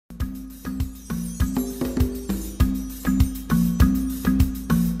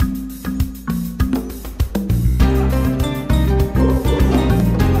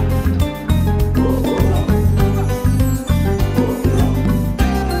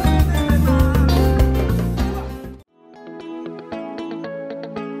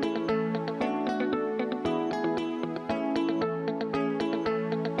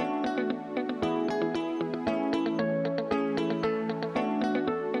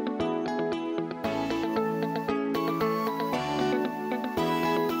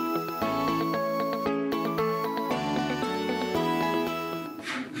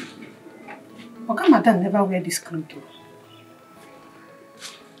How come Madam never wear this clothes?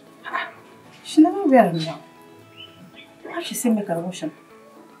 She never wear them now. How she say make her wash them?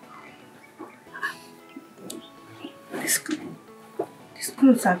 This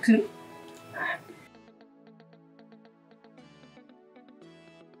clothes are clean.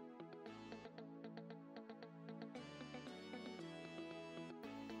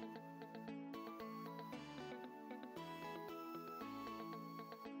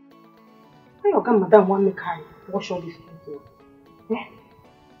 Why your Madam want me carry wash all this clothes? Eh?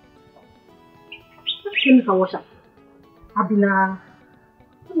 She make her wash them. Abina.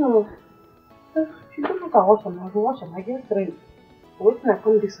 No. She don't make her wash them. I go wash them. I get ready. Wait till I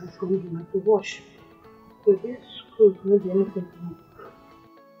come this house to wash. So this clothes won't be anything to me.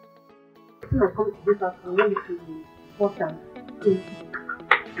 When I come to this house, I want to wash them.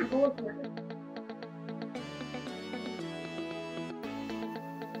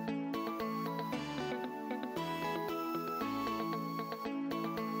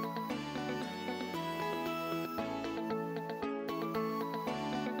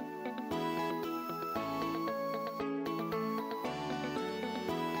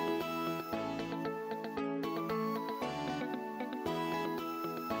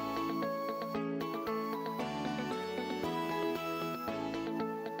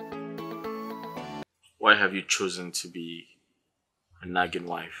 Why have you chosen to be a nagging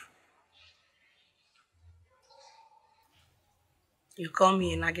wife? You call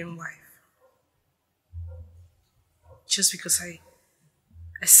me a nagging wife. Just because I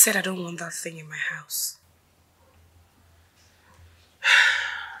said I don't want that thing in my house.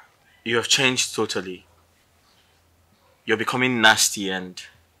 You have changed totally. You're becoming nasty and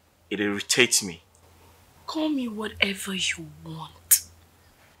it irritates me. Call me whatever you want.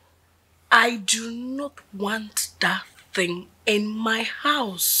 I do not want that thing in my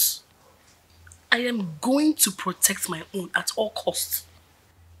house. I am going to protect my own at all costs.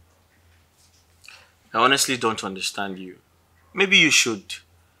 I honestly don't understand you. Maybe you should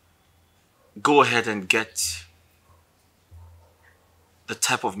go ahead and get the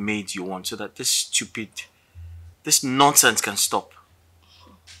type of maid you want so that this nonsense can stop.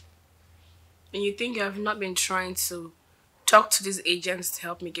 And you think I have not been trying to talk to these agents to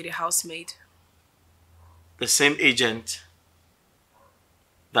help me get a housemaid? The same agent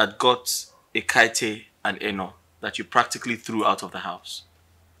that got Ekaite and Eno that you practically threw out of the house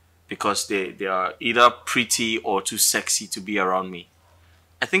because they are either pretty or too sexy to be around me.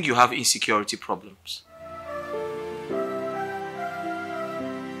 I think you have insecurity problems.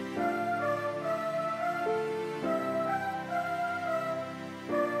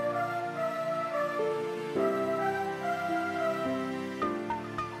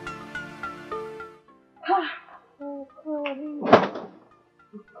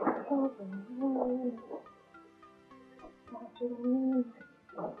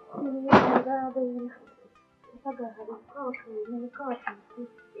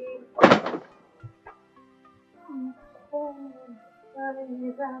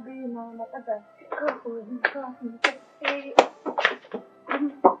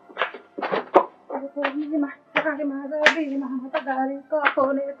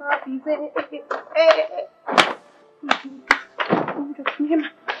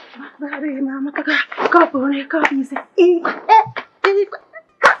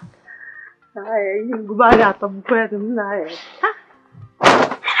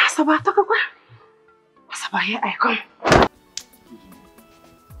 I come.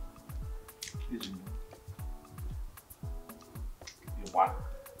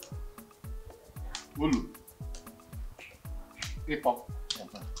 Ulu.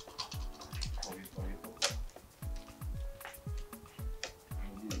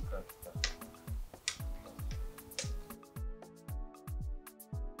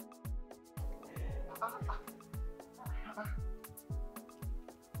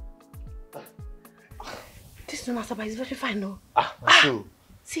 This Nasaba is very fine, no? So.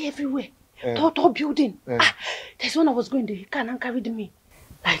 See everywhere. Tall building. There's one I was going to, he can't carry me.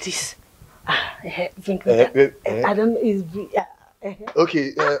 Like this. I don't know, it's...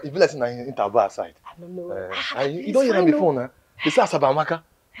 Okay, if you listen in Taba side. I don't know. You don't hear them before, now. It's Asabamaka.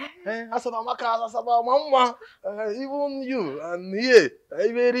 Asabamaka, Mama. Even you, and here,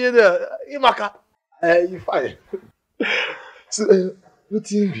 Imaka. You fine. So,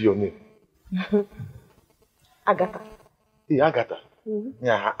 what's your name? Agatha. Yeah, Agatha.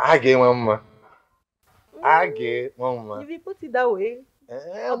 Yeah, I get Mama. I get Mama. If you put it that way. I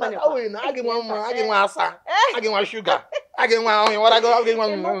get Mama. I get my asa. I get my sugar. I get my what I go. I get my.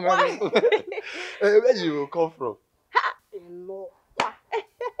 Where do you come from?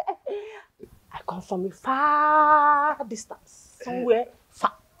 I come from a far distance, somewhere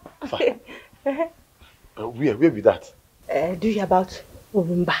far. Far. Where be that? Do you hear about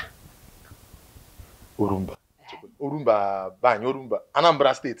Urumba? Urumba. Urumba, Bany, Urumba.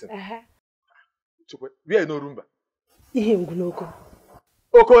 Anambra State. Where in Urumba? Ihe Nguloko.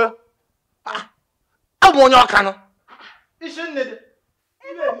 Oko. I'm on your canal. You shouldn't need it.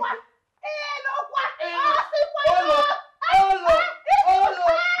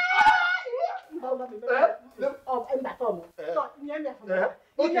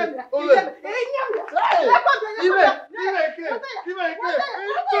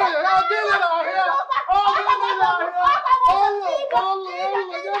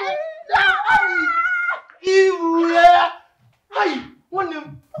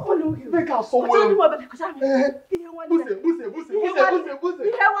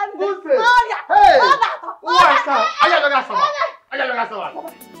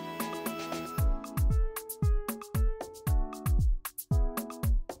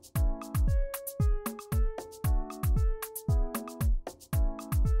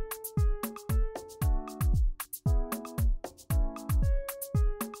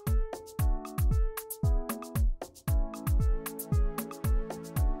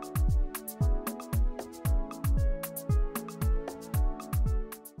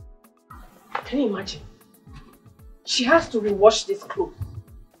 Can you imagine? She has to rewash these clothes.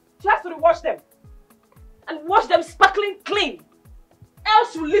 She has to rewash them. And wash them sparkling clean.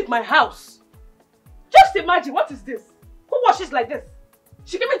 Else she'll leave my house. Just imagine, what is this? Who washes like this?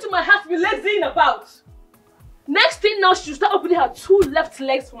 She came into my house to be lazying about. Next thing now, she'll start opening her 2 left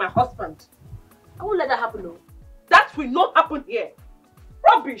legs for my husband. I won't let that happen though. That will not happen here.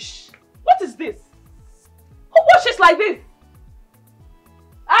 Rubbish. What is this? Who washes like this?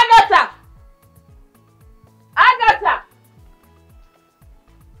 Agatha! Agatha!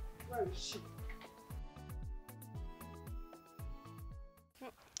 Where is she?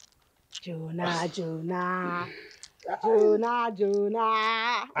 Jonah. Jonah.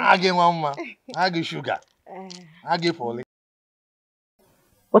 I get mama. I get sugar. I get Polly.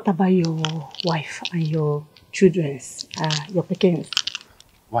 What about your wife and your children's, your pickings?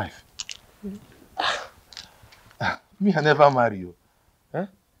 Wife? Me, I never marry you.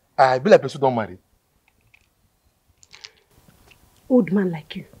 I be like person don't marry. Old man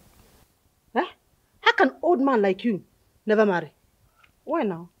like you. How can old man like you never marry? Why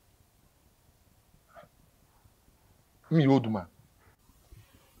now? Me old man.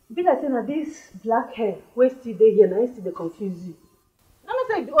 Be like saying that this black hair, where still they here, now still they confuse you. No,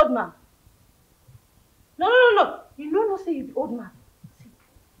 say you be old man. No. You know not say you be old man.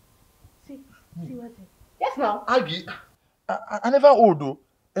 See what I say. Yes now. I never old though.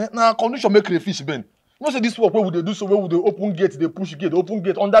 Now condition make crayfish bend. You know say this work where would they do so where would they open gate, they push gate, open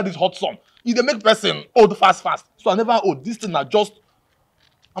gate under this hot sun. If they make person old fast. So I never old. This thing are just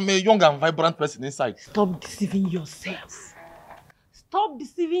I'm a young and vibrant person inside. Stop deceiving yourself. Stop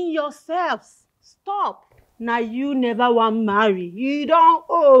deceiving yourselves. Stop. Now you never want marry. You don't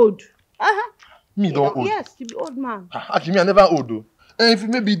old. Me don't old. Yes, you be old man. Actually, me I never old though. And if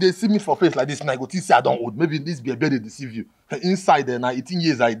maybe they see me for face like this, and I go see I don't old. Maybe this be a better deceive you. Inside there now 18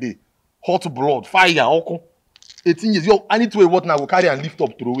 years I did. Hot blood, fire, okay. 18 years. Yo, I need to weigh what now will carry and lift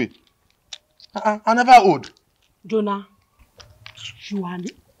up through away. I never old. Jonah, you are an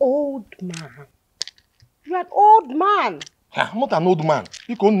old man. You are an old man. I'm not an old man.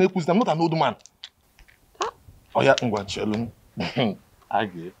 I'm not an old man. Oh yeah, I'm going to tell you.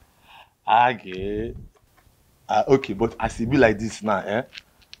 I get. Okay, but I see be like this now,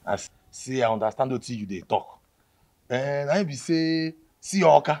 I see, I understand what you they talk. And I be say, see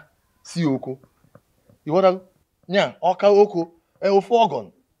Oka, see Oko. You what? Yeah, Oka Oko.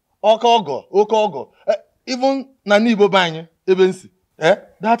 Ofogon. Oka Ogo, Oko Ogo. Even na Nibo Banye, even see.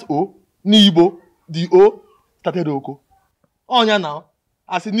 That O, Nibo, the O, started Oko. Oh yeah now.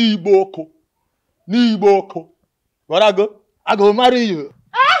 I say Nibo Oko. Nibo Oko. What I go? I go marry you.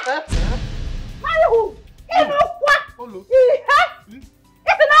 Marry who?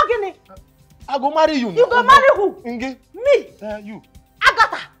 I go marry you. You go marry who? Nge. Me? You.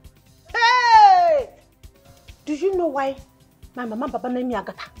 Agatha. Hey! Do you know why my mama and papa named me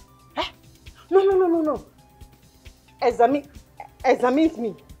Agatha? No. Examine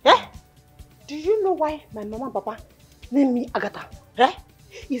me. Do you know why my mama and papa named me Agatha?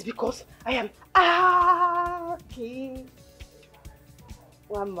 It's because I am Aki.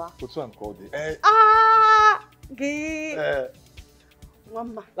 Mama. What's one called it? Aki.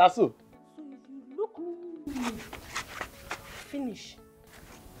 Mama. That's so. So if you look me finish,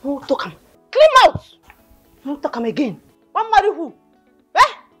 who talk him? Clean out. Who talk him again? Want marry who?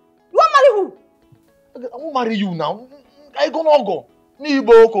 You want marry who? won't marry you now. I gonna go.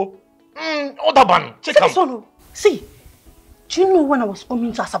 Niboko. Odaban. Check him. See, do you know when I was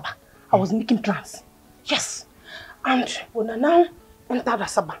coming to Asaba, I was making plans. Yes. And when I now entered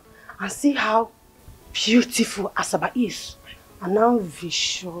Asaba and see how beautiful Asaba is, I now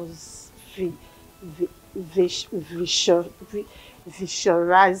visualized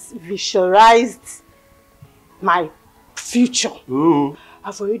my future. Ooh.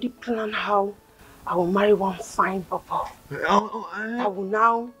 I've already planned how I will marry one fine papa. I will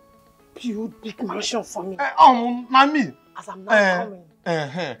now build big mansion for me. Mami. As I'm now coming.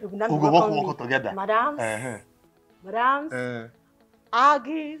 We will work together. Madams. Madams.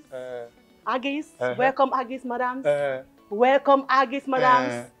 Aggies. Aggies. Welcome, Aggies, madams. Welcome, Aggies,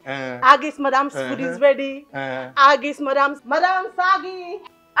 madams. Aggies, madams, food is ready. Aggies, madams. Madam Sagi.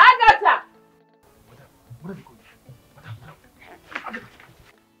 Agatha. What are you going?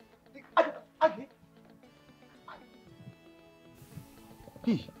 Aggie.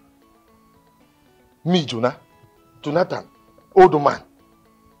 He. Me, Jonathan. Old man.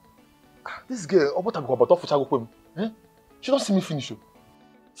 This girl, what I go about to she don't see me finish.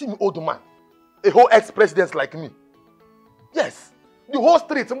 See me, old man. A whole ex-president like me. Yes. The whole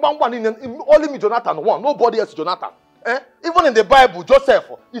street, only me, Jonathan, one. Nobody else, Jonathan. Even in the Bible, Joseph,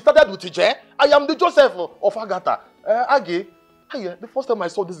 he started with TJ. I am the Joseph of Agatha. Aggie, the first time I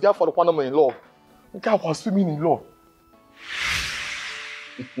saw this guy for the one in love, the guy was swimming in love.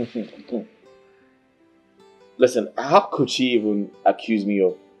 Listen, how could she even accuse me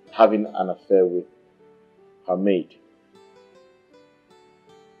of having an affair with her maid?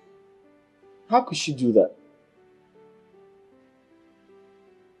 How could she do that?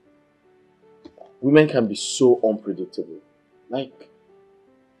 Women can be so unpredictable. Like,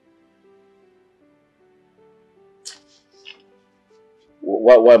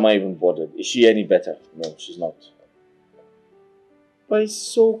 why am I even bothered? Is she any better? No, she's not. But it's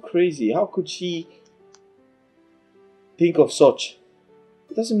so crazy. How could she think of such?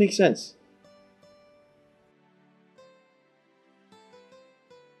 It doesn't make sense.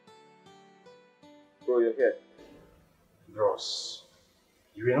 Bro, you're here. Bros,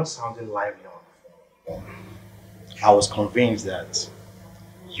 you were not sounding lively on the phone. I was convinced that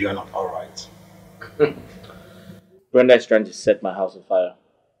you are not alright. Brenda is trying to set my house on fire.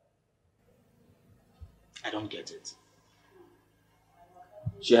 I don't get it.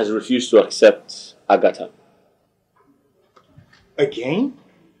 She has refused to accept Agatha. Again?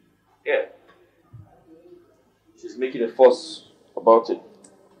 Yeah. She's making a fuss about it.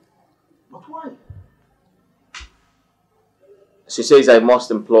 But why? She says I must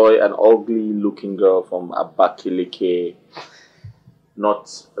employ an ugly-looking girl from Abakaliki,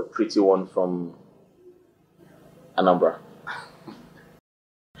 not a pretty one from Anambra.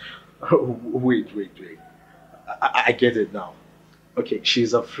 Wait. I get it now. Okay,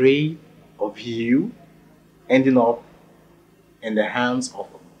 she's afraid of you ending up in the hands of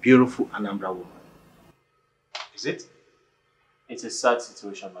a beautiful Anambra woman. Is it? It's a sad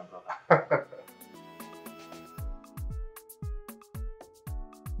situation, my brother.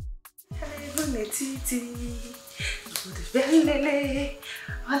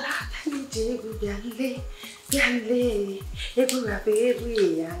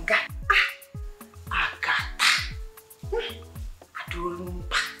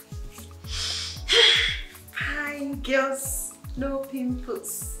 Fine girls, no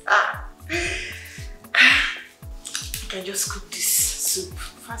pimples. I can just cook this soup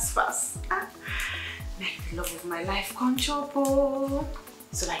fast. Make the love of my life come chop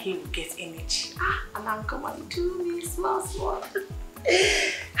so that he will get energy. And then come and do me small.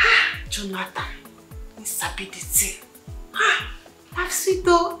 Jonathan, instability. Life sweet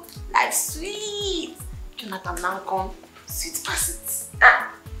though, life sweet. Jonathan now come, sweet pass it.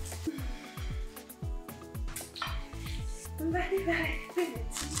 Very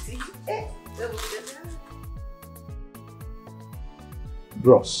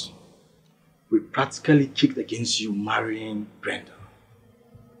Bros, we practically kicked against you marrying Brenda.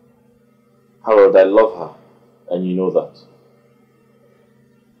 Harold, I love her, and you know that.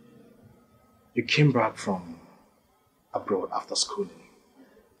 You came back from abroad after schooling.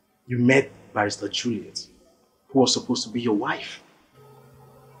 You met Barrister Juliet, who was supposed to be your wife.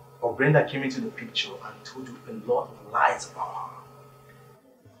 But Brenda came into the picture and told you a lot of lies about her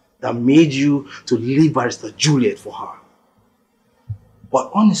that made you to leave Barrister Juliet for her. But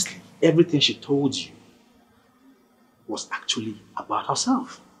honestly, everything she told you was actually about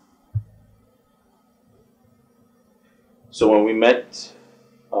herself. So when we met,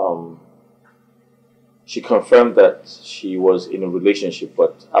 she confirmed that she was in a relationship,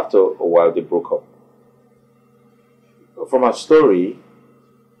 but after a while they broke up. From her story,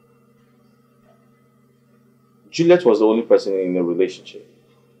 Juliet was the only person in the relationship.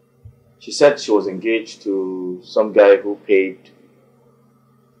 She said she was engaged to some guy who paid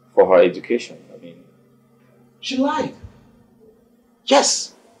for her education. I mean, She lied.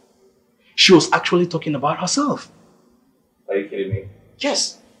 Yes. She was actually talking about herself. are you kidding me?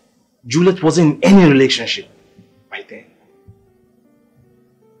 Yes. Juliet wasn't in any relationship right then.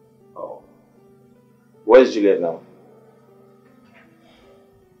 Oh. Where is Juliet now?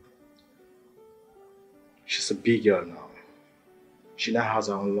 She's a big girl now. She now has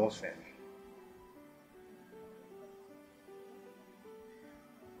her own law firm.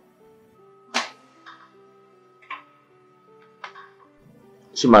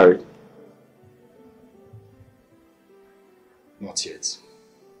 She married? Not yet.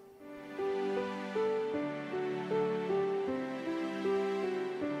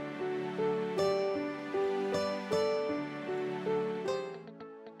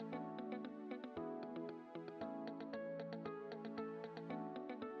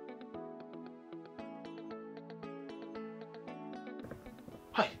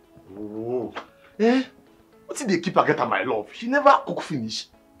 Hi. Oh. Eh? What did they keep her get at my love? She never cook finish.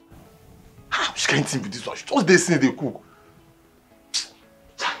 How she can't think with this one? She just dey say they cook.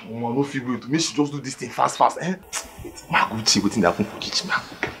 Mama, no feel wait to make she just do this thing fast. Eh? Wait, ma go see wetin dey happen for kitchen now.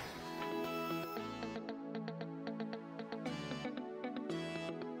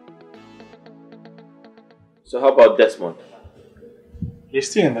 So how about Desmond? He's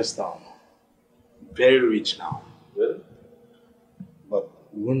still in this town. Very rich now. Really? But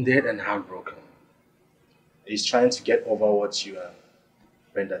wounded and heartbroken. He's trying to get over what you and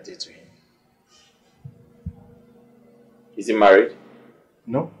Brenda did to him. Is he married?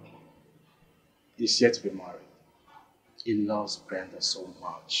 No. He's yet to be married. He loves Brenda so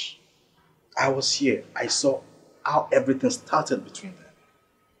much. I was here. I saw how everything started between them.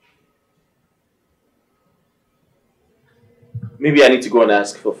 Maybe I need to go and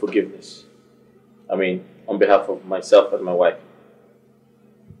ask for forgiveness. I mean, on behalf of myself and my wife.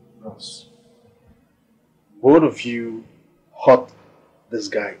 Ross, both of you hurt this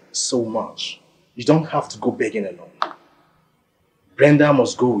guy so much. You don't have to go begging alone. Brenda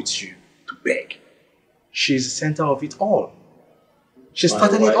must go with you to beg. She's the center of it all. She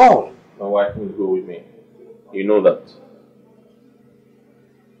started it all. My wife will go with me. You know that.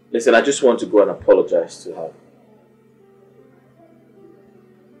 Listen, I just want to go and apologize to her.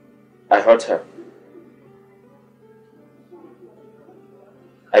 I hurt her.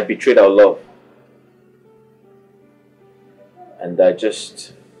 I betrayed our love. And I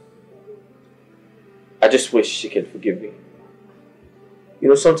just wish she can forgive me. You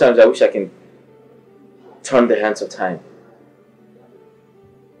know, sometimes I wish I can turn the hands of time.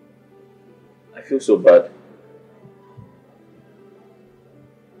 I feel so bad.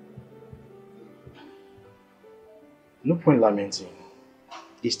 No point lamenting.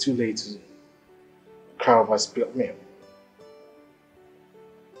 It's too late to cry over spilled milk.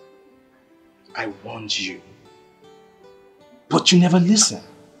 I warned you. But you never listened.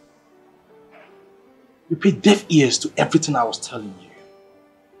 You paid deaf ears to everything I was telling you.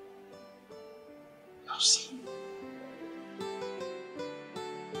 Now see.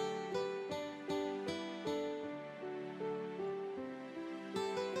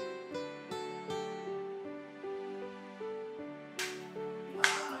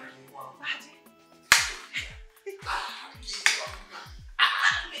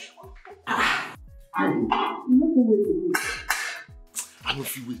 I don't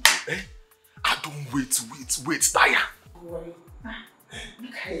feel wait, eh? I don't wait, tire. Boy,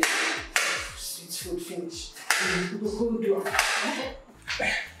 okay. Sweet food finish. Go do it.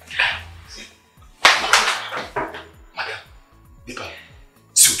 Madam, Nika,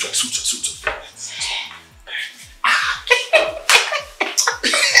 suture.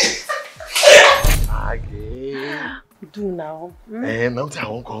 Again. Do now. Now what I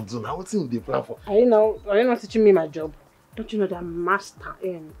won't come do now. What's in the plan for? Are you not teaching me my job? Don't you know that I'm master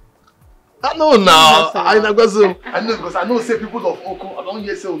in? I know now. I know because I know say people of Oko. I don't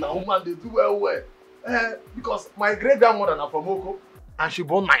hear say na woman they do well. Because my great grandmother na from Oko and she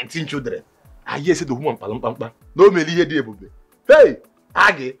born 19 children. I hear say the woman palam. No me hear the baby. Hey,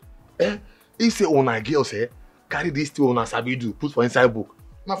 Age. He say una girl say carry this to una sabi do put for inside book.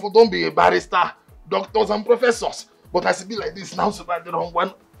 Now for don't be a barrister, doctors and professors. But I see be like this now so bad the wrong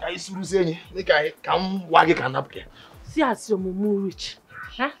one. I suru say make I come wage can napke. See as your mumu rich.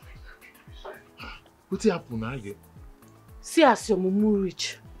 Huh? What happen now? See as your mumu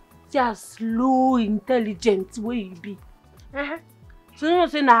rich. See as low intelligent way you be. So you know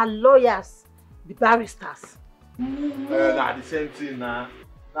say na lawyers, the barristers. Nah, the same thing, nah.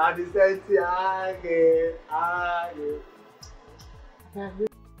 Nah, the same thing, again.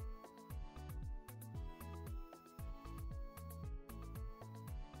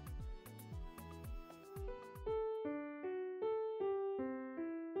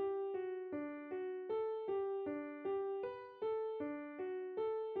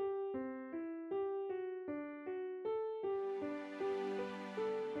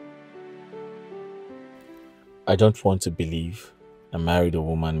 I don't want to believe I married a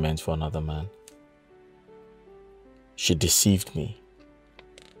woman meant for another man. She deceived me.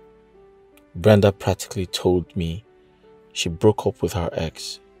 Brenda practically told me she broke up with her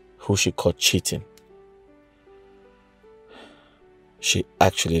ex, who she caught cheating. She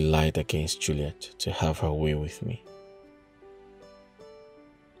actually lied against Juliet to have her way with me.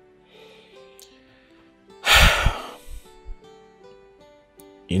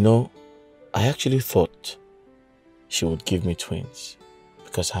 You know, I actually thought she would give me twins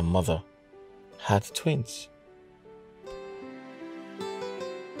because her mother had twins.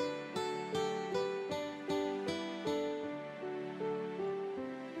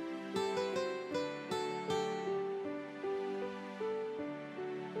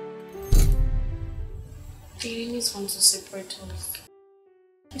 The enemies want to separate us.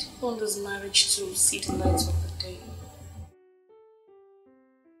 I don't want this marriage to see the light of the day.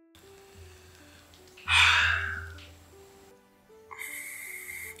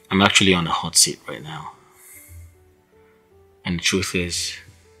 I'm actually on a hot seat right now. And the truth is,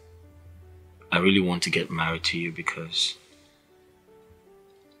 I really want to get married to you because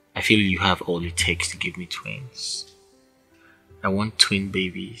I feel you have all it takes to give me twins. I want twin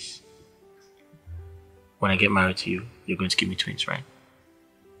babies. When I get married to you, you're going to give me twins, right?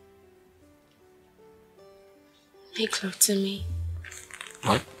 Make love to me.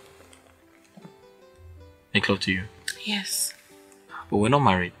 What? Make love to you? Yes. But we're not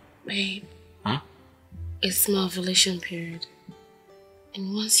married. Babe. Huh? It's my ovulation period.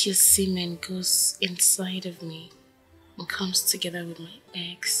 And once your semen goes inside of me and comes together with my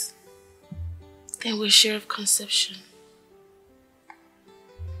eggs, then we're sure of conception.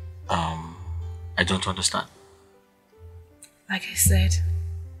 I don't understand. Like I said,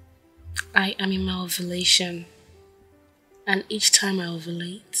 I am in my ovulation. And each time I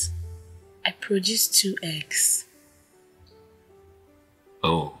ovulate, I produce 2 eggs.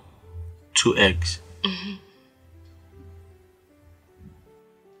 Oh, 2 eggs? Mm-hmm.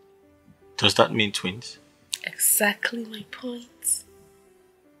 Does that mean twins? Exactly my point.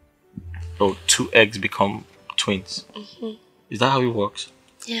 Oh, 2 eggs become twins? Mm-hmm. Is that how it works?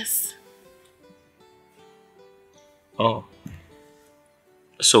 Yes. Oh.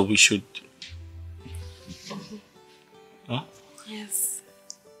 So we should... Mm-hmm. Huh? Yes.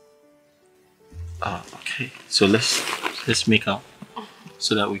 Okay. So let's make out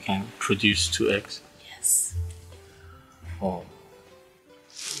so that we can produce 2 eggs. Yes. Oh.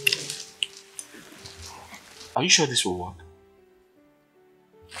 Are you sure this will work?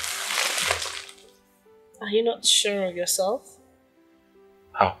 Are you not sure of yourself?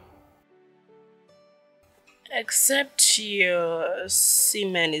 How? Except your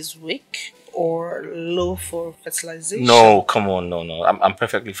semen is weak or low for fertilization. No, come on, no. I'm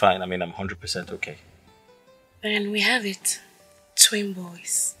perfectly fine. I mean, I'm 100% okay. And we have it. Twin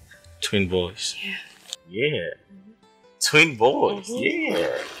boys. Twin boys. Yeah. Yeah. Mm-hmm. Twin boys. Mm-hmm.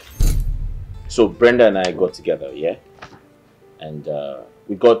 Yeah. So Brenda and I got together, yeah? And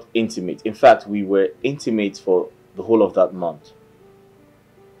we got intimate. In fact, we were intimate for the whole of that month.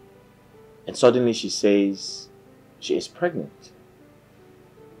 And suddenly she says she is pregnant.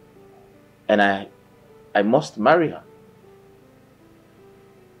 And I must marry her.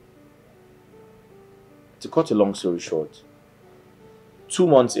 To cut a long story short, 2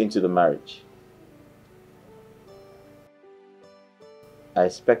 months into the marriage, I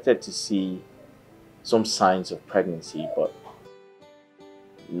expected to see some signs of pregnancy, but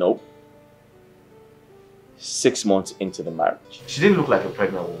nope. 6 months into the marriage, she didn't look like a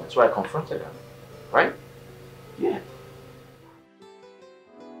pregnant woman, so I confronted her. Right? Yeah.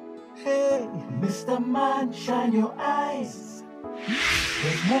 Hey, Mr. Man, shine your eyes.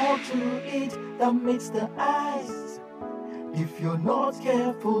 There's more to it than meets the eyes. If you're not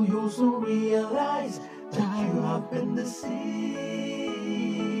careful, you'll soon realize that you have been deceived.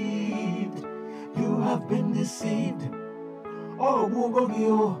 You have been deceived. Oh,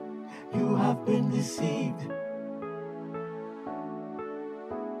 Bugogio, you have been deceived.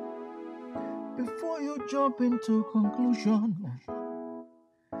 Before you jump into conclusion,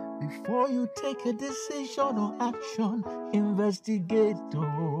 before you take a decision or action, investigate.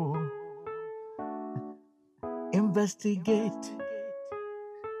 investigate.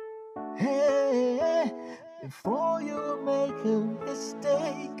 Hey, before you make a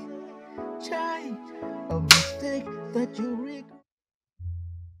mistake, try a mistake that you regret.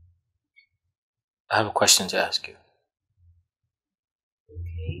 I have a question to ask you.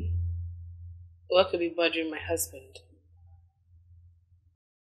 Okay. What could be bothering my husband?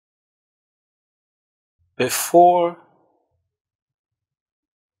 Before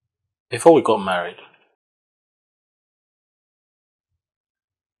we got married,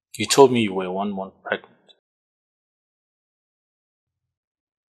 you told me you were 1 month pregnant.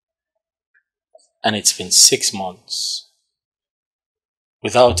 And it's been 6 months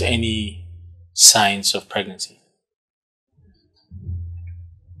without any signs of pregnancy.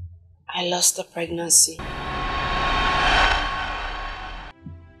 I lost the pregnancy.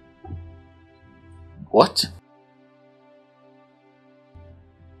 What?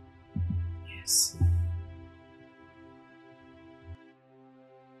 Yes.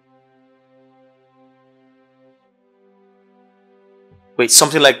 Wait,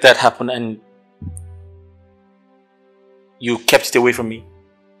 something like that happened and you kept it away from me?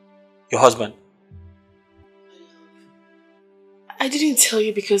 Your husband? I didn't tell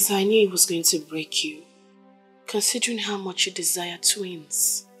you because I knew it was going to break you, considering how much you desire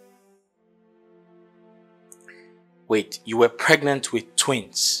twins. Wait, you were pregnant with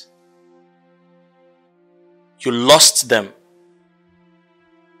twins? You lost them?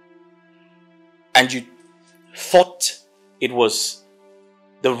 And you thought it was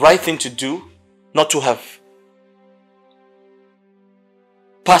the right thing to do not to have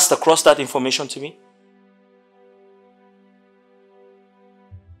passed across that information to me?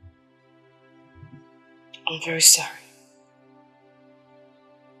 I'm very sorry.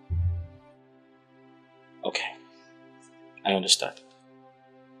 Okay, I understand.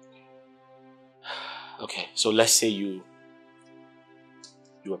 Okay, so let's say you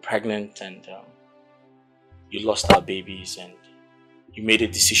were pregnant and you lost our babies and you made a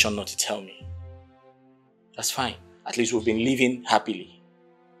decision not to tell me. That's fine. At least we've been living happily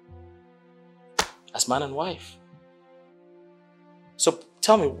as man and wife. So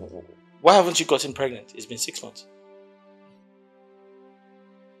tell me, why haven't you gotten pregnant? It's been 6 months.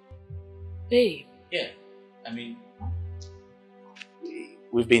 Babe. Yeah, I mean,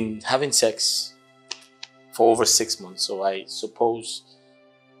 we've been having sex for over 6 months, so I suppose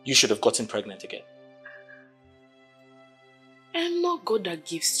you should have gotten pregnant again. I'm not God that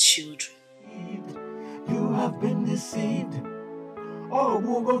gives children. You have been deceived. Oh,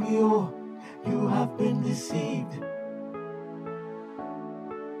 Bugogio, you have been deceived.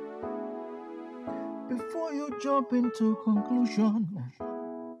 Before you jump into conclusion,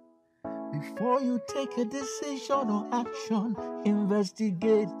 before you take a decision or action,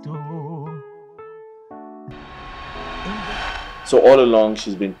 investigate. So all along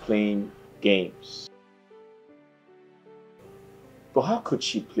she's been playing games. But how could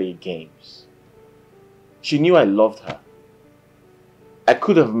she play games? She knew I loved her. I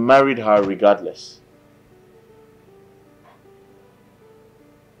could have married her regardless.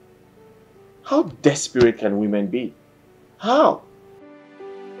 How desperate can women be? How?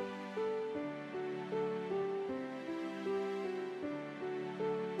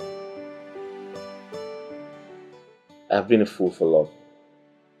 I've been a fool for love.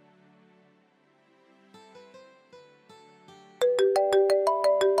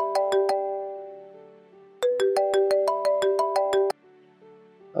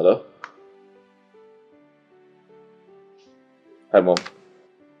 Hello? Hi, Mom.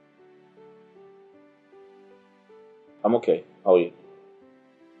 I'm okay. How are you?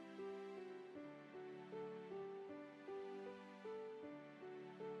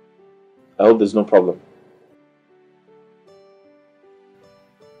 I hope there's no problem.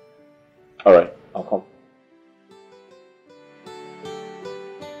 Alright, I'll come.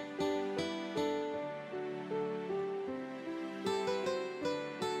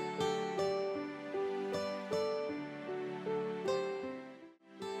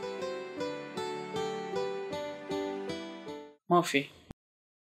 Murphy,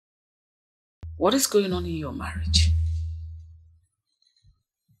 what is going on in your marriage?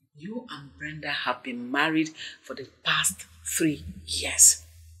 You and Brenda have been married for the past 3 years.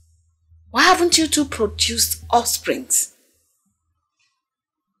 Why haven't you two produced offsprings?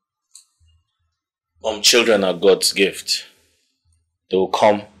 Mom, children are God's gift. They will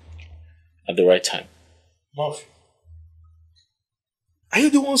come at the right time. Murphy, are you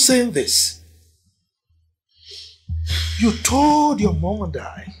the one saying this? You told your mom and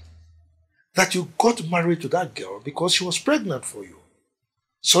I that you got married to that girl because she was pregnant for you.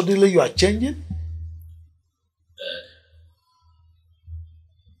 Suddenly you are changing?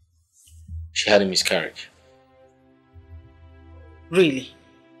 She had a miscarriage. Really?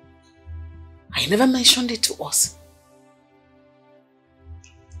 I never mentioned it to us.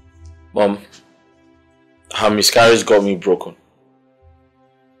 Mom, her miscarriage got me broken.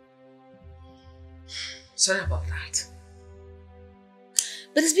 Sorry about that.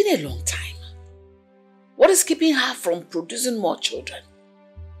 But it's been a long time. What is keeping her from producing more children?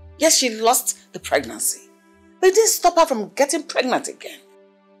 Yes, she lost the pregnancy, but it didn't stop her from getting pregnant again.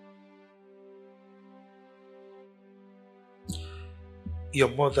 Your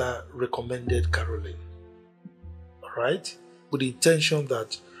mother recommended Caroline, alright? With the intention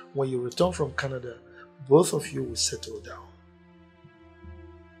that when you return from Canada, both of you will settle down.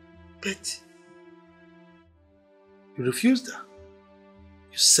 But you refused her.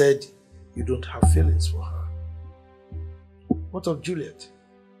 You said you don't have feelings for her. What of Juliet?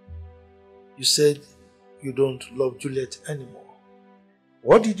 You said you don't love Juliet anymore.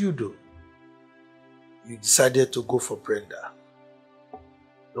 What did you do? You decided to go for Brenda.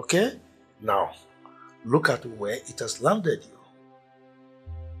 Okay? Now, look at where it has landed you.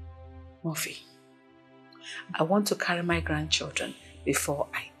 Murphy, I want to carry my grandchildren before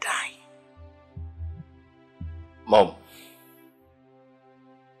I die. Mom,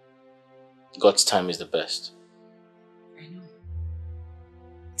 God's time is the best. I know.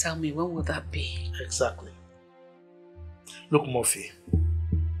 Tell me, when will that be? Exactly. Look, Murphy,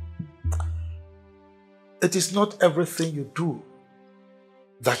 it is not everything you do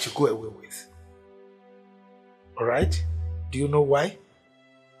that you go away with. Alright? Do you know why?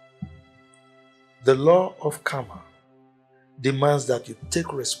 The law of karma demands that you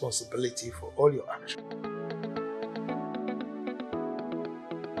take responsibility for all your actions.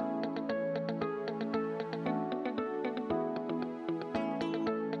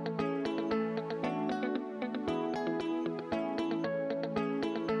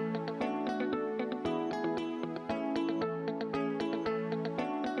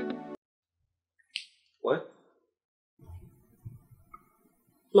 What?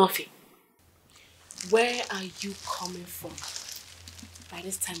 Murphy, where are you coming from by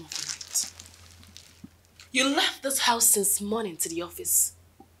this time of the night? You left this house since morning to the office.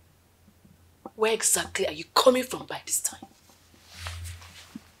 Where exactly are you coming from by this time?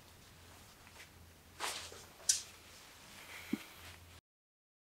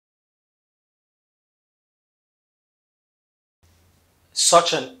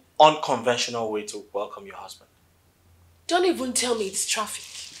 Such an unconventional way to welcome your husband. Don't even tell me it's traffic.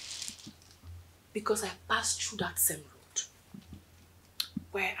 Because I passed through that same road.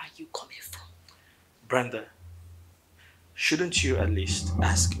 Where are you coming from? Brenda, shouldn't you at least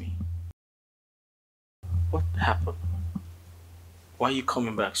ask me? What happened? Why are you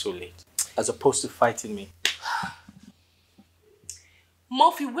coming back so late? As opposed to fighting me.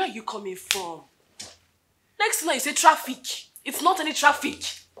 Murphy, where are you coming from? Next time you say traffic. It's not any traffic.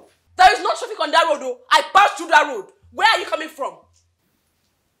 There is no traffic on that road though. I passed through that road. Where are you coming from?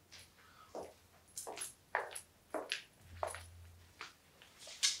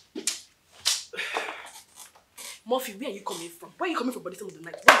 Murphy, where are you coming from? Where are you coming from by this time of the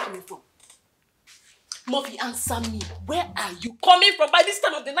night? Where are you coming from? Murphy, answer me. Where are you coming from by this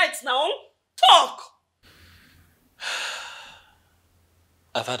time of the night now? Talk!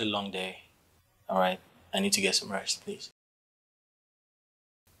 I've had a long day. Alright, I need to get some rest, please.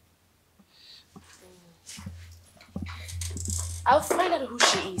 I'll find out who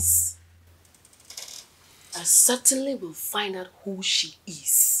she is. I certainly will find out who she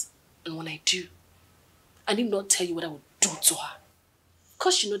is. And when I do, I need not tell you what I would do to her.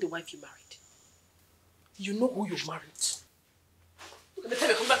 Because you know the wife you married. You know who you married. Look at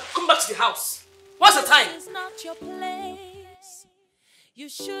the time, come back to the house. What's the time? It's not your place. You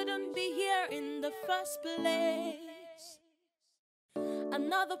shouldn't be here in the first place.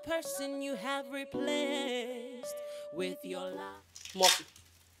 Another person you have replaced with your life.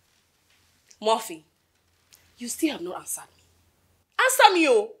 Murphy, you still have not answered me. Answer me,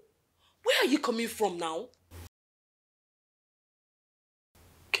 oh. Where are you coming from now?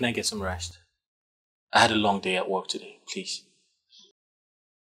 Can I get some rest? I had a long day at work today, please.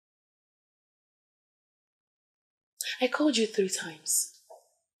 I called you 3 times.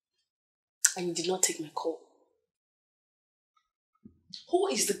 And you did not take my call. Who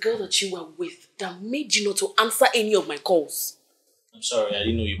is the girl that you were with that made you not to answer any of my calls? I'm sorry, I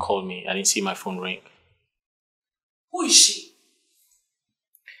didn't know you called me. I didn't see my phone ring. Who is she?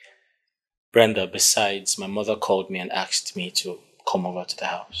 Brenda, besides, my mother called me and asked me to come over to the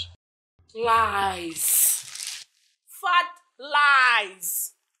house. Lies. Fat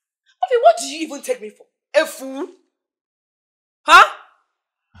lies. Okay, what do you even take me for? A fool? Huh?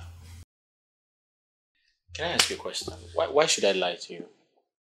 Can I ask you a question? Why should I lie to you?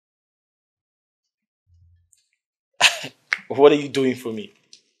 What are you doing for me?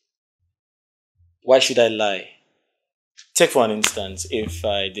 Why should I lie? Take for an instance, if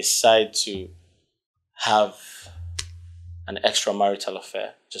I decide to have an extramarital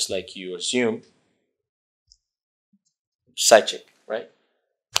affair, just like you assume, side chick, right?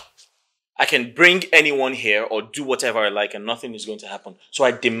 I can bring anyone here or do whatever I like and nothing is going to happen. So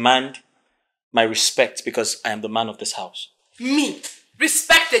I demand my respect because I am the man of this house. Me?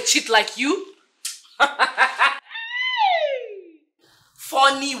 Respect a cheat like you?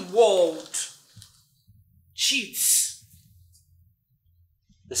 Funny world. Cheats.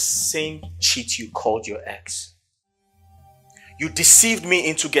 The same cheat you called your ex. You deceived me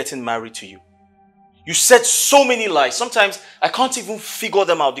into getting married to you. You said so many lies. Sometimes I can't even figure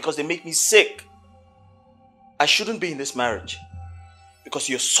them out because they make me sick. I shouldn't be in this marriage because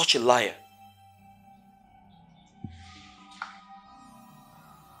you're such a liar.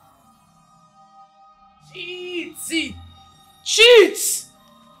 Cheats! Cheats!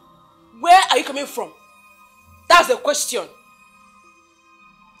 Where are you coming from? That's the question.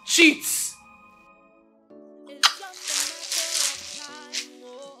 Cheats!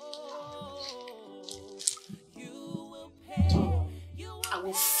 I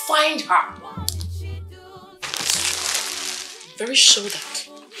will find her. Very sure that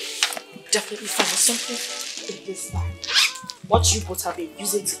you definitely found something in this life. What you both have been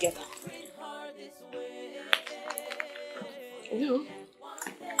using together. You know,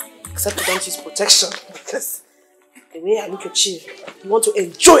 except you don't use protection because the way I look at you, you want to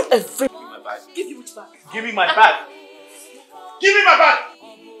enjoy every. Give you which bag? Give me my bag. Give me my bag.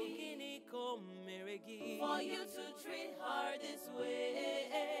 For you to treat her this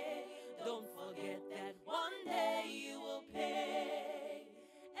way, don't forget that one day you will pay.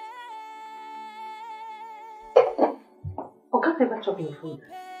 Oga never chop your food.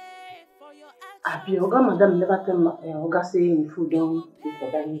 Abi, Oga madam never tell Oga say in food don't pay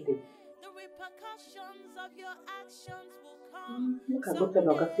for dining table. Look, I go tell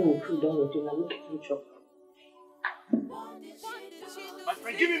Oga say in food don't ready and make it chop. My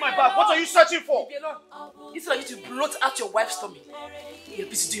friend, give me my bag. What are you searching for? Instead of you to bloat out your wife's tummy, you're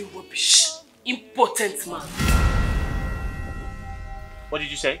busy doing rubbish. Impotent man. What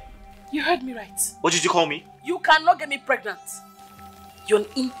did you say? You heard me right. What did you call me? You cannot get me pregnant. You're an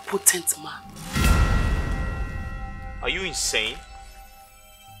impotent man. Are you insane?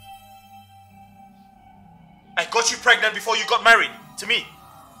 I got you pregnant before you got married to me.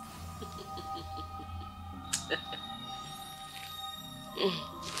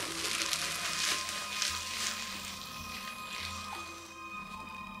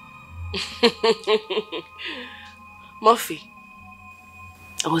 Murphy,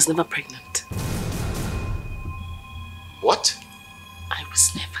 I was never pregnant. What? I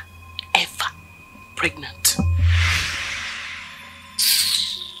was never, ever pregnant.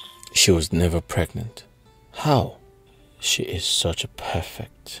 She was never pregnant. How? She is such a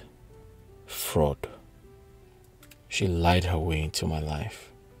perfect fraud. She lied her way into my life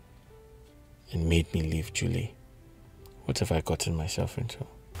and made me leave Julie. What have I gotten myself into?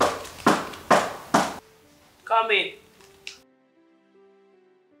 Come in.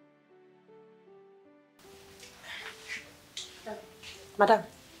 Madam,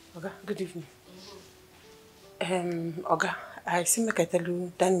 Oga, good evening. Oga, I see make I tell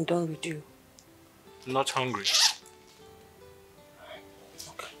you, Danny don't with you. Not hungry.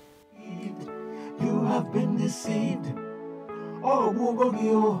 Okay. You have been deceived. Oh,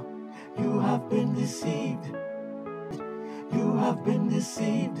 Bugogio, you have been deceived. You have been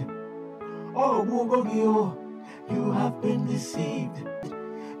deceived. Oh, Bugogio, you have been deceived.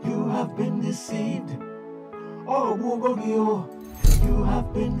 You have been deceived. Oh, Bugogio, you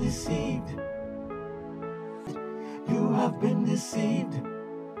have been deceived. You have been deceived.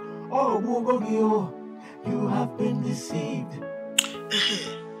 Oh, Bugogio, you have been deceived.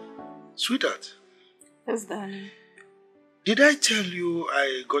 Sweetheart. Yes, darling. Did I tell you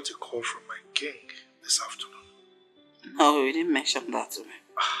I got a call from my king this afternoon? No, you didn't mention that to me.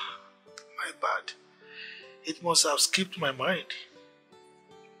 My bad. It must have skipped my mind.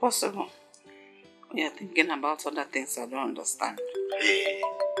 Possible. You're thinking about other things I don't understand. Hey,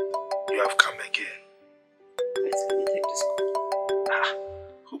 you have come again. Wait, let me take this call.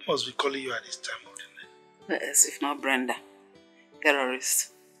 Who must be calling you at this time of the night? Yes, if not Brenda.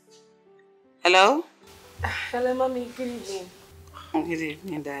 Terrorist. Hello? Hello, Mommy. Good evening. Good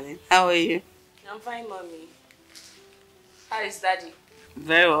evening, darling. How are you? I'm fine, Mommy. How is Daddy?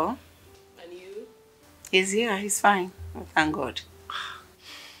 Very well. And you? He's here. He's fine. Oh, thank God.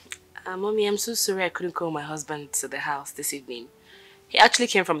 Mommy, I'm so sorry I couldn't call my husband to the house this evening. He actually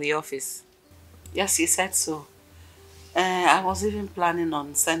came from the office. Yes, he said so. I was even planning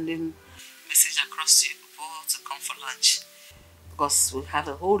on sending a message across to you before to come for lunch. Because we have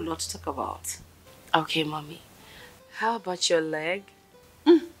a whole lot to talk about. Okay, Mommy. How about your leg?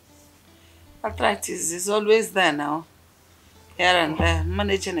 Arthritis is always there now. Here and there,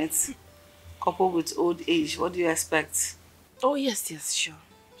 managing it. Coupled with old age, what do you expect? Oh, yes, sure.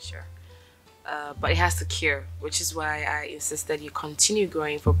 But it has to cure, which is why I insisted you continue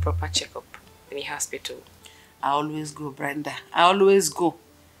going for proper checkup in the hospital. I always go, Brenda. I always go.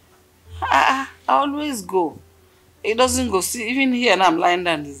 I always go. It doesn't go. See, even here now I'm lying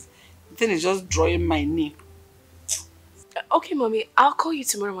down. The thing is just drawing my knee. Okay, Mommy. I'll call you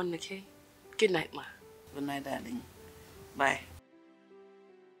tomorrow morning, okay? Good night, Ma. Good night, darling. Bye.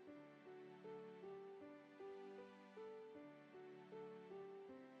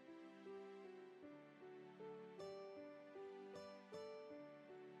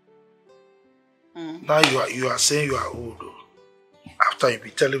 Now you are saying you are old, though. After you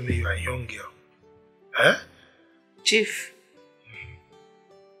be telling me you are a young girl. Eh? Chief,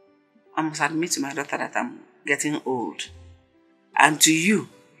 I must admit to my daughter that I'm getting old. And to you,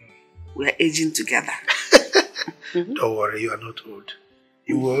 we are aging together. Don't worry, you are not old.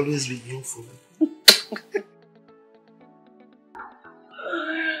 You will always be young for me.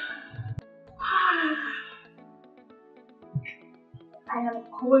 I am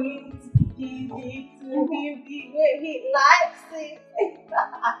going to give it to him the way he likes it.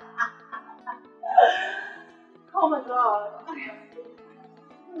 Oh my God.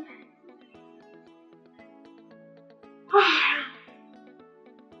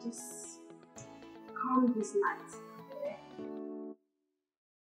 Just come this night. Okay?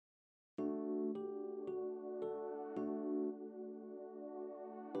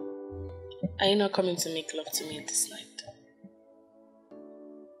 Are you not coming to make love to me this night?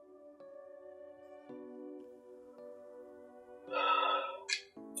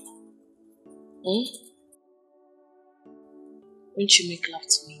 Won't you make love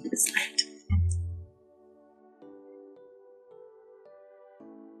to me this night?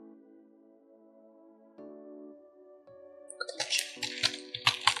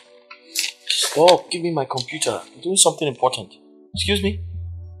 Stop, give me my computer. I'm doing something important. Excuse me?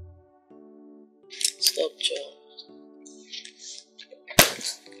 Stop, Joe.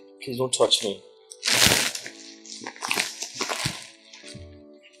 Please don't touch me.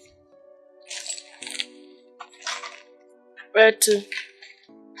 Where to? I'm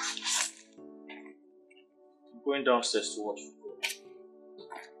going downstairs to watch football.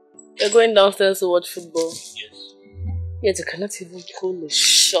 You're going downstairs to watch football? Yes. Yet you cannot even pull a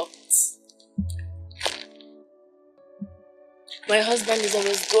shot. My husband is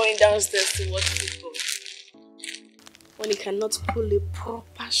always going downstairs to watch football when he cannot pull a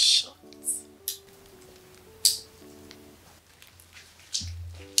proper shot.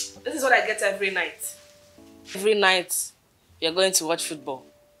 This is what I get every night. Every night, you're going to watch football.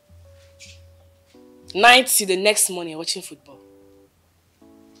 Night till the next morning, you're watching football.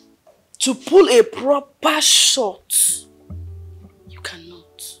 To pull a proper shot, you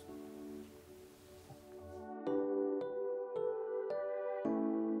cannot.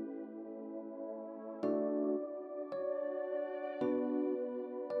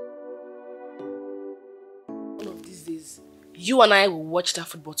 One of these days, you and I will watch that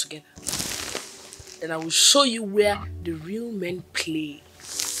football together. Then I will show you where the real men play.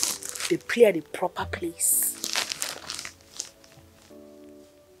 They play at the proper place.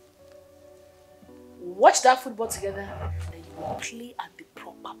 Watch that football together, then you will play at the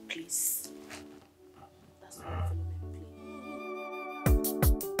proper place. That's what fellow men play.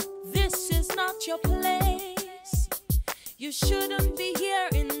 This is not your place. You shouldn't be here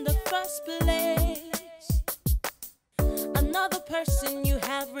in the first place. Another person you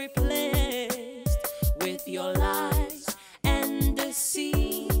have replaced with your lies and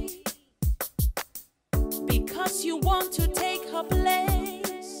deceit. Because you want to take her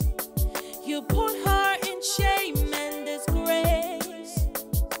place, you put her in shame and disgrace.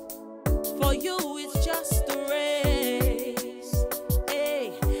 For you it's just a race.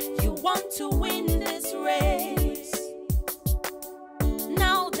 Hey, you want to win this race.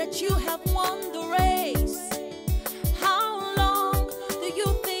 Now that you have won the race, how long do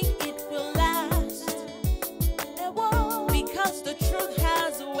you think it will last? Because the truth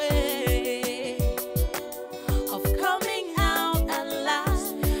has a way of coming out at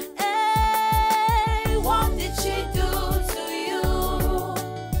last. Hey,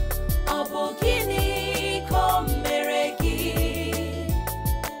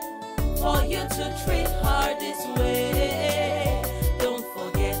 for you to treat her this way. Don't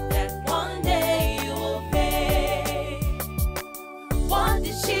forget that one day you will pay. What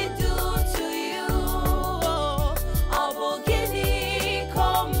did she do to you? Abogini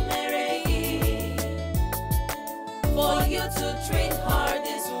come meregi, for you to treat her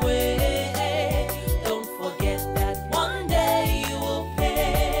this way. Don't forget that one day you will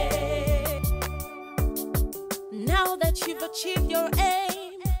pay. Now that you've achieved your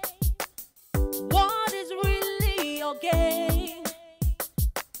aim, what is really your gain?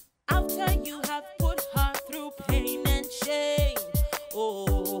 After you have put her through pain and shame,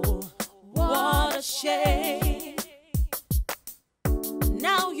 oh, what a shame.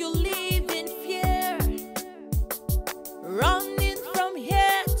 Now you live in fear, running from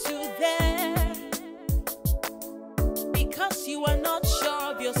here to there, because you are not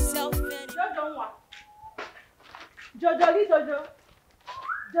sure of yourself anymore. Jojoli Jojo.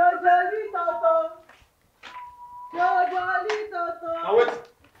 Jojoli Toto. Jojoli Toto. Now wait.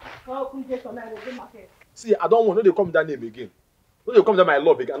 Oh, come get some money, go market. See, I don't want no they come that name again. No they come that my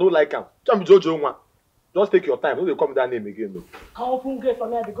love again. I don't like him. Just Jojo one. Just take your time. No they come that name again though. Come get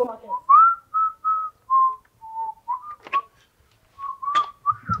some money, go market.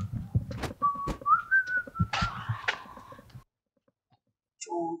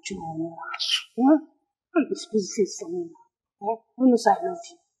 Jojo. Huh? I'm supposed to say something. Eh? Who knows I love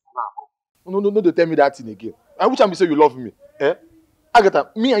you? No, they tell me that thing again. I wish I say you love me. Eh?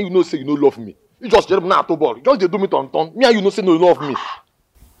 Agatha, me and you know say you no love me. You just get now to ball. Just they do me ton. Me and you know say no love me.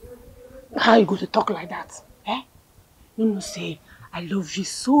 How you go to talk like that? Eh? You know say I love you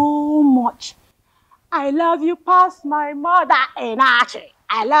so much. I love you past my mother and Archie.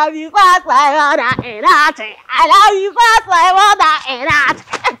 I love you past my mother and Archie. I love you past my mother and Archie.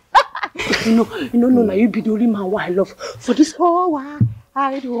 You know, now you be the only man who I love for this whole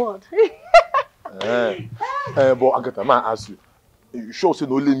wide world. But Agatha, man, ask you. You sure say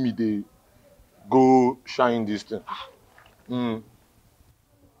no let me they go shine this thing? So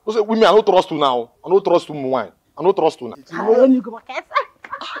say women, I don't trust you now. I don't trust you wine. I don't trust you now. Let me go market.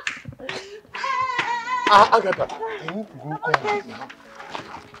 Agatha, you go come.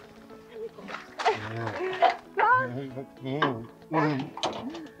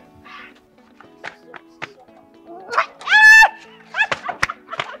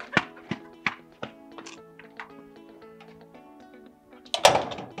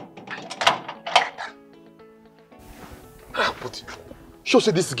 But sure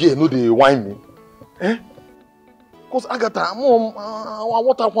say this girl no dey whine me. Eh? Cause Agatha, mom,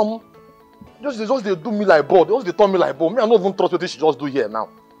 what happen? Just they do me like ball. Just they turn me like ball. Me, I don't even trust what she just do here now.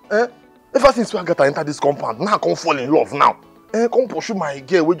 Eh? Ever since Agatha enter this compound, now I come fall in love now. Eh? Come pursue my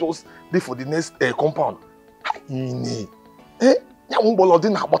girl. We just dey for the next compound. Ini. Eh? Ya mbolo di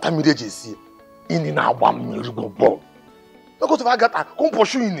na bota mi reje ini na agba mmiri gbogbo. Because if Agatha come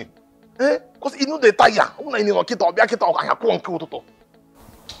pursue ini. Eh? Because you know they tire. Una ini no kita obia kita okanya kwa nke ututo.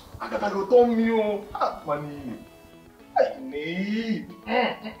 Agatha go turn me o. Ah, mani. Ni.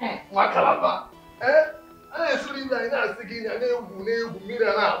 Makalaba. Eh? Ana suri na ina sigi na egwu mmiri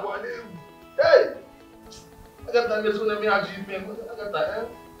na agba na egwu. Hey! Agatha me so na me aji me. Agatha, eh?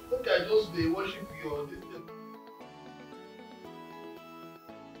 Think I just dey worship you or this thing.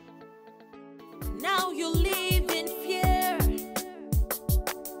 Now you live in fear,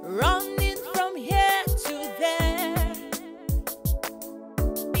 running from here to there,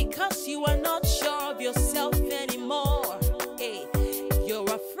 because you are not sure of yourself anymore. Hey, you're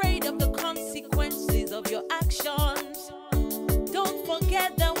afraid of the consequences of your actions. Don't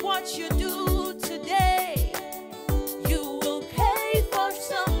forget that what you do today, you will pay for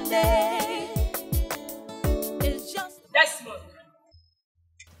someday. It's just Desmond.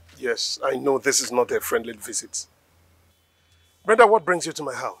 Yes, I know this is not a friendly visit. Brenda, what brings you to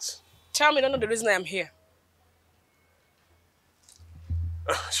my house? Tell me, I don't know the reason I am here.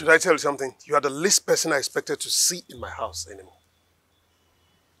 Should I tell you something? You are the least person I expected to see in my house anymore.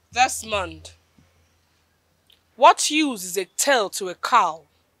 Desmond, what use is a tail to a cow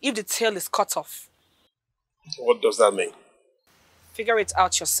if the tail is cut off? What does that mean? Figure it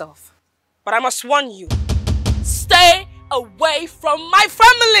out yourself. But I must warn you, stay away from my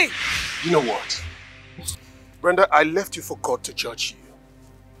family! You know what? Brenda, I left you for God to judge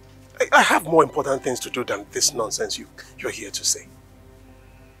you. I have more important things to do than this nonsense you're here to say.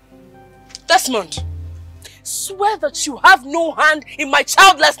 Desmond, swear that you have no hand in my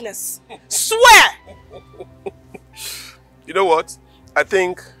childlessness. Swear! You know what? I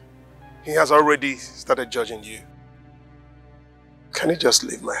think he has already started judging you. Can you just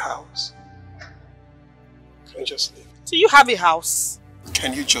leave my house? Can you just leave? Do you have a house?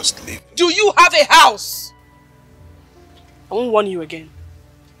 Can you just leave? Do you have a house? I won't warn you again.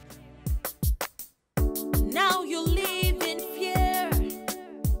 Now you live in fear,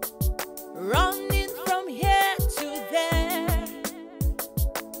 running from here to there,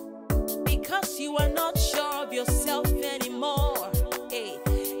 because you are not sure of yourself anymore. Hey,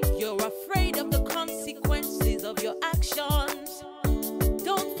 you're afraid of the consequences of your actions.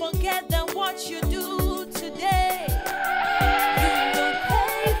 Don't forget that what you do today, you will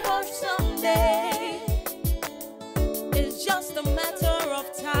pay for someday. It's just a matter of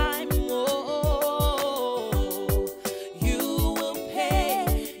time. Oh, you will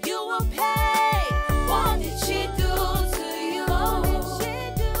pay. You will pay. What did she do to you?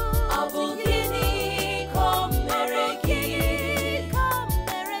 Abugini, come meregi,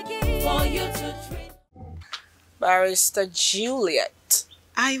 for you to treat. Barrister Juliet.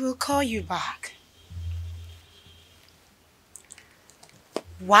 I will call you back.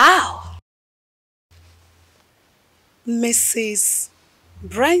 Wow. Mrs.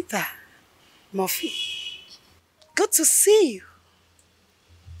 Brenda Murphy. Good to see you.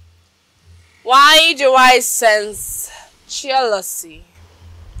 Why do I sense jealousy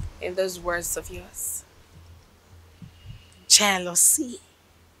in those words of yours? Jealousy.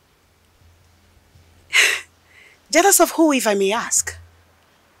 Jealous of who, if I may ask?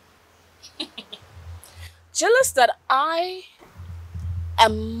 Jealous that I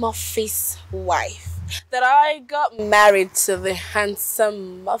am Murphy's wife. That I got married to the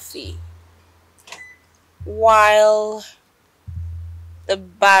handsome Murphy, while the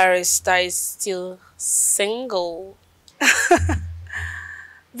barrister is still single.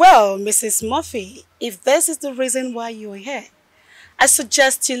 Well, Mrs. Murphy, if this is the reason why you're here, I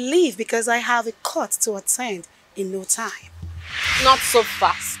suggest you leave because I have a court to attend in no time. Not so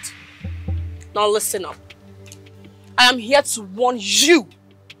fast. Now listen up. I am here to warn you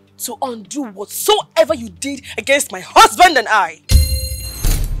to undo whatsoever you did against my husband and I.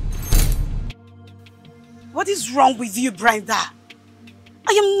 What is wrong with you, Brenda?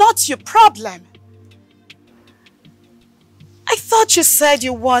 I am not your problem. I thought you said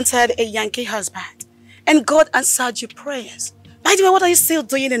you wanted a Yankee husband and God answered your prayers. By the way, what are you still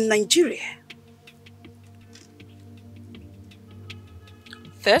doing in Nigeria?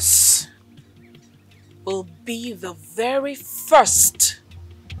 This will be the very first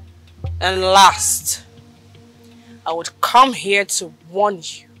and last I would come here to warn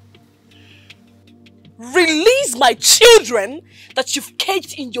you. Release my children that you've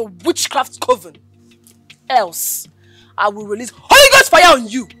caged in your witchcraft coven. Else, I will release Holy Ghost fire on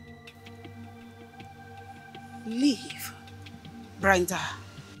you. Leave, Brenda.